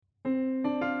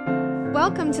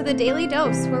Welcome to the Daily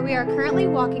Dose, where we are currently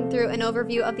walking through an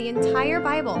overview of the entire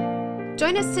Bible.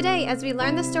 Join us today as we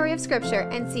learn the story of Scripture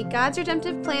and see God's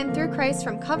redemptive plan through Christ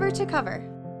from cover to cover.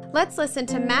 Let's listen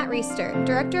to Matt Reisetter,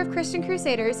 Director of Christian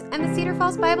Crusaders and the Cedar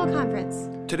Falls Bible Conference.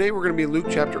 Today we're going to be in Luke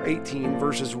chapter 18,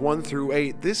 verses 1 through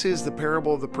 8. This is the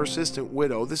parable of the persistent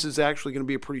widow. This is actually going to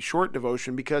be a pretty short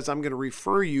devotion because I'm going to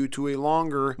refer you to a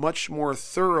longer, much more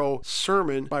thorough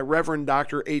sermon by Reverend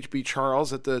Dr. H.B.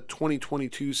 Charles at the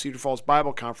 2022 Cedar Falls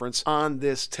Bible Conference on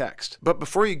this text. But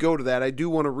before you go to that, I do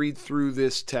want to read through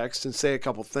this text and say a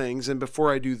couple things. And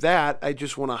before I do that, I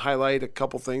just want to highlight a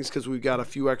couple things because we've got a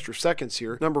few extra seconds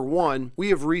here. Number one, we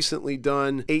have recently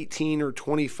done 18 or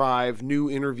 25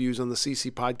 new interviews on the CC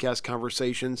Podcast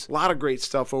Conversations. A lot of great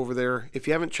stuff over there. If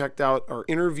you haven't checked out our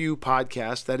interview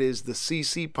podcast, that is the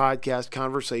CC Podcast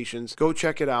Conversations, go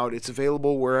check it out. It's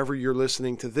available wherever you're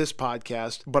listening to this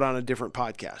podcast, but on a different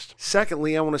podcast.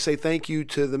 Secondly, I want to say thank you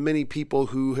to the many people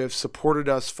who have supported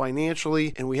us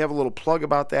financially, and we have a little plug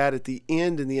about that at the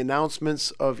end in the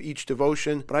announcements of each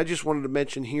devotion, but I just wanted to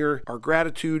mention here our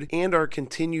gratitude and our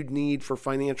continued need for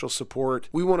financial support.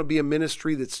 We want to be a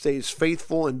ministry that stays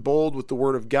faithful and bold with the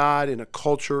Word of God in a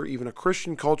culture, even a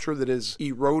Christian culture that is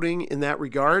eroding in that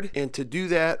regard. And to do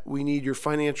that, we need your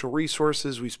financial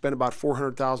resources. We spend about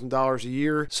 $400,000 a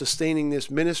year sustaining this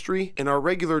ministry, and our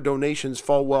regular donations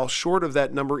fall well short of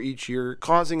that number each year,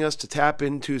 causing us to tap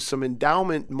into some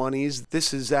endowment monies.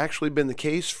 This has actually been the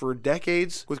case for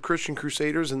decades with Christian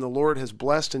Crusaders, and the Lord has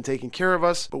blessed and taken care of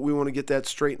us, but we want to get that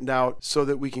straightened out so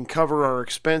that we can cover our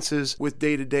expenses with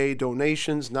day-to-day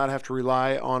donations, not have to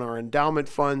rely on our endowment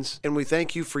funds. And we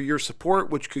thank you for your support,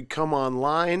 which could come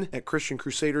online at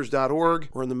christiancrusaders.org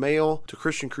or in the mail to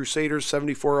Christian Crusaders,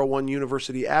 7401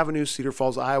 University Avenue, Cedar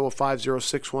Falls, Iowa,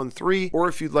 50613. Or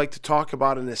if you'd like to talk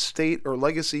about an estate or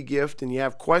legacy gift and you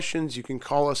have questions, you can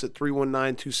call us at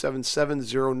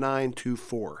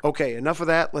 319-277-0924. Okay, enough of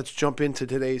that. Let's jump into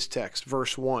today's text,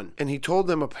 verse 1. And he told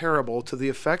them a parable to the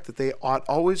effect that they ought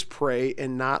always pray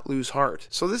and not lose heart.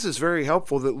 So this is very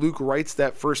helpful that Luke writes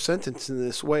that first sentence in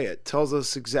this way. It tells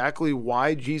us exactly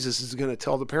why Jesus is going to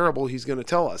tell the parable he's going to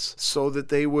tell us, so that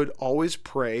they would always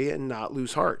pray and not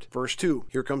lose heart. Verse 2,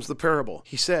 here comes the parable.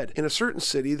 He said, in a certain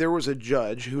city there was a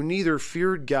judge who neither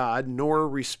feared God nor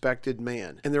respected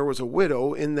man. And there was a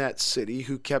widow in that city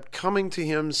who kept coming to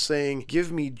him saying,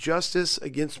 give me justice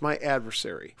against my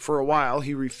adversary. For a while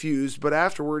he refused, but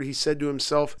afterward he said to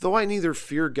himself, though I neither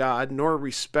fear God nor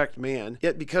respect man,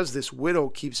 yet because this widow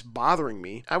keeps bothering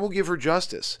me, I will give her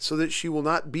justice, so that she will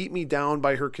not beat me down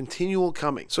by her continual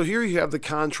coming. So here you have the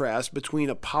contrast between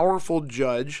a powerful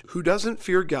judge who doesn't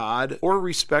fear God or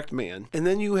respect man, and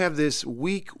then you have this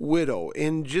weak widow,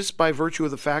 and just by virtue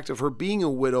of the fact of her being a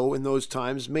widow in those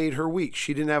times made her weak.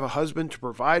 She didn't have a husband to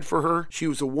provide for her. She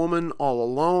was a woman all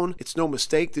alone. It's no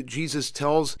mistake that Jesus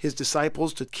tells his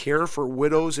disciples to care for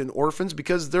widows and orphans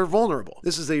because they're vulnerable.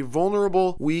 This is a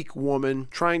vulnerable, weak woman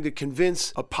trying to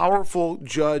convince a powerful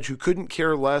judge who couldn't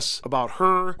care less about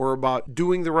her or about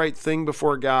doing the right thing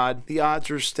before God. The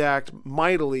odds are stacked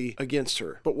mightily against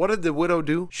her. But what did the widow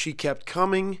do? She kept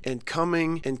coming and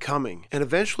coming and coming. And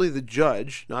eventually the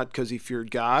judge, not because he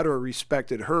feared God or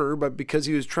respected her, but because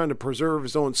he was trying to preserve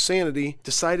his own sanity,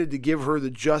 decided to give her the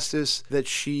justice that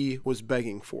she was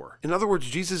begging for. In other words,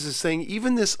 Jesus is saying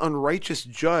even this unrighteous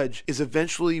judge is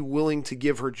eventually willing to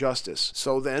give her justice.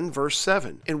 So then, verse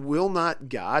 7, and will not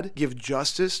God give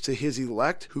justice to his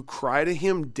elect who cry to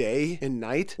him day and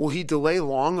night? Will he delay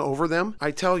long over them?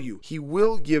 I tell you, he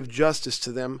will give justice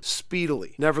to them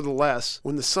speedily. Nevertheless,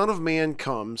 when the Son of Man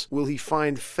comes, will he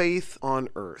find faith on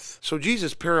earth? So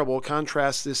Jesus' parable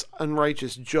contrasts this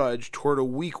unrighteous judge toward a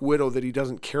weak widow that he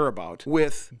doesn't care about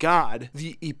with God,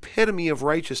 the epitome of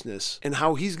righteousness, and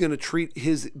how he's going to treat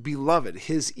his beloved,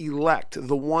 his elect,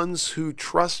 the ones who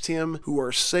trust him, who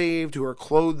are saved, who are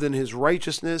clothed in his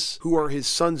righteousness, who are his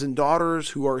sons and daughters,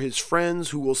 who are his friends,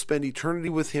 who will spend eternity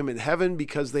with him in heaven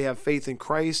because they have faith in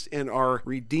Christ and are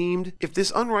redeemed. If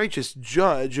this unrighteous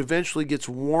judge eventually gets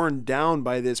worn down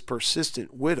by this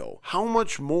persistent widow, how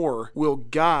much more will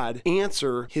God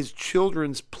answer his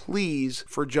children's pleas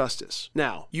for justice?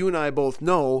 Now, you and I both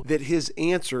know that his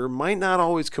answer might not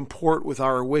always comport with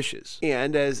our wishes.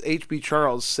 And as H.B.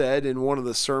 Charles said in one of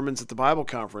the sermons at the Bible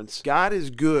Conference, God is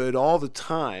good all the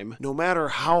time, no matter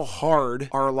how hard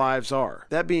our lives are.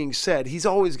 That being said, he's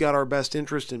always got our best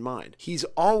interest in mind. mind. He's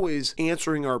always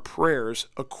answering our prayers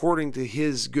according to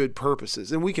His good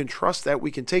purposes, and we can trust that.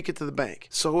 We can take it to the bank.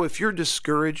 So if you're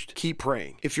discouraged, keep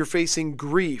praying. If you're facing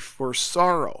grief or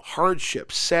sorrow,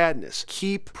 hardship, sadness,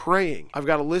 keep praying. I've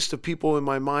got a list of people in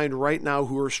my mind right now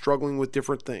who are struggling with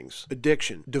different things: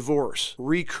 addiction, divorce,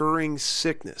 recurring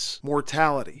sickness,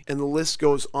 mortality, and the list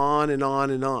goes on and on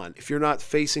and on. If you're not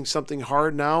facing something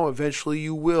hard now, eventually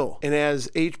you will. And as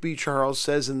H.B. Charles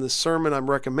says in the sermon I'm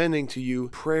recommending to you,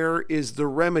 prayer is the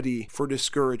remedy for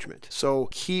discouragement. So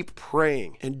keep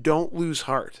praying and don't lose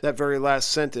heart. That very last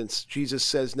sentence, Jesus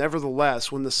says,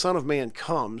 "Nevertheless, when the Son of Man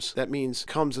comes," that means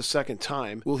comes a second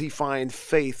time, "will He find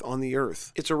faith on the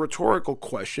earth?" It's a rhetorical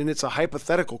question. It's a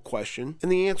hypothetical question.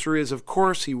 And the answer is, of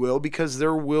course He will, because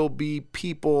there will be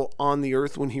people on the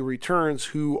earth when He returns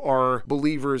who are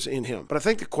believers in Him. But I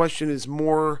think the question is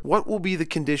more, what will be the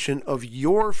condition of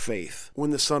your faith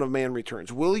when the Son of Man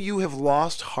returns? Will you have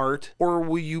lost heart, or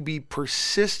will you be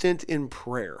persistent in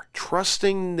prayer,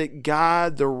 trusting that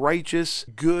God, the righteous,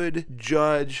 good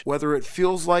judge, whether it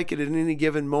feels like it at any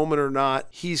given moment or not,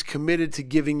 He's committed to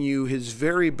giving you His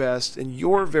very best and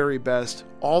your very best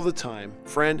all the time?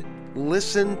 Friend,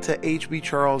 listen to H.B.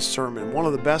 Charles' sermon, one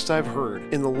of the best I've heard,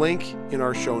 in the link in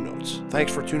our show notes.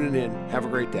 Thanks for tuning in. Have a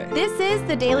great day. This is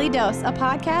The Daily Dose, a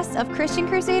podcast of Christian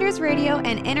Crusaders Radio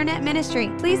and Internet Ministry.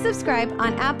 Please subscribe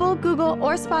on Apple, Google,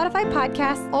 or Spotify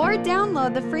podcasts, or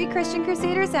download the free Christian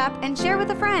Crusaders app and share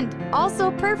with a friend.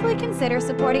 Also, prayerfully consider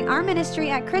supporting our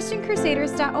ministry at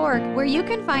ChristianCrusaders.org, where you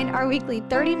can find our weekly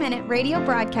 30-minute radio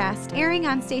broadcast, airing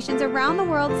on stations around the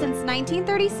world since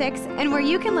 1936, and where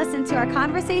you can listen to our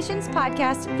Conversations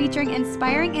podcast featuring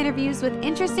inspiring interviews with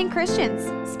interesting Christians.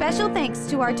 Special thanks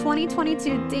to our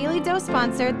 2022 Daily Dose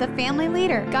sponsor, The Family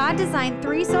Leader. God designed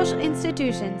 3 social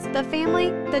institutions: the family,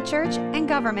 the church, and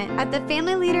government. At The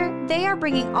Family Leader, they are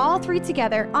bringing all 3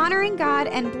 together, honoring God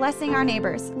and blessing our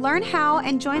neighbors. Learn how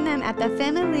and join them at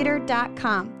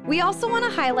thefamilyleader.com. We also want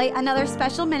to highlight another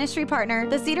special ministry partner,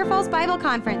 the Cedar Falls Bible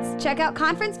Conference. Check out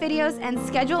conference videos and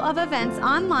schedule of events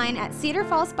online at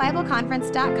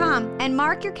cedarfallsbibleconference.com and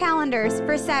mark your calendars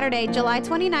for Saturday, July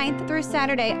 29th through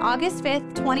Saturday, August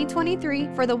 5th, 2023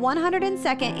 for the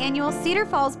 102nd Annual Cedar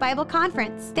Falls Bible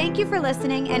Conference. Thank you for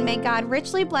listening, and may God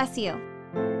richly bless you.